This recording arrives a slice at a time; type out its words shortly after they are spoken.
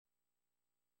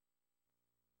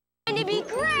be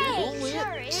great!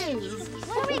 Sure is.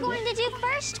 What are we going to do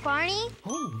first, Barney?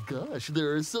 Oh gosh,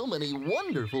 there are so many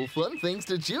wonderful fun things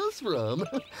to choose from.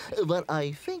 But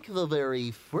I think the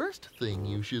very first thing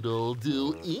you should all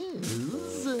do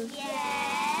is...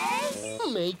 Yes?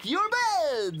 Make your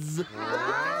beds!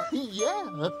 Huh?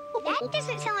 Yeah. That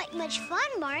doesn't sound like much fun,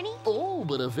 Barney. Oh,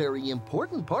 but a very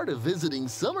important part of visiting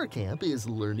summer camp is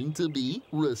learning to be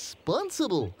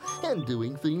responsible and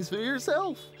doing things for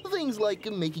yourself. Things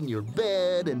like making your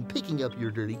bed and picking up your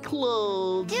dirty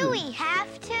clothes. Do we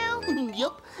have to?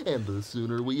 Yep, and the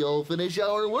sooner we all finish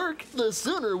our work, the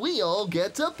sooner we all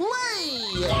get to play!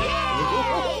 Then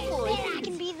I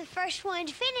can be the first one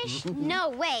to finish. No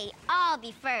way, I'll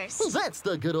be first. That's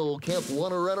the good old camp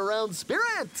wanna run around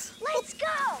spirit! Let's go!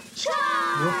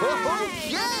 Charge!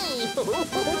 Yay! Oh,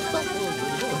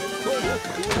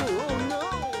 no!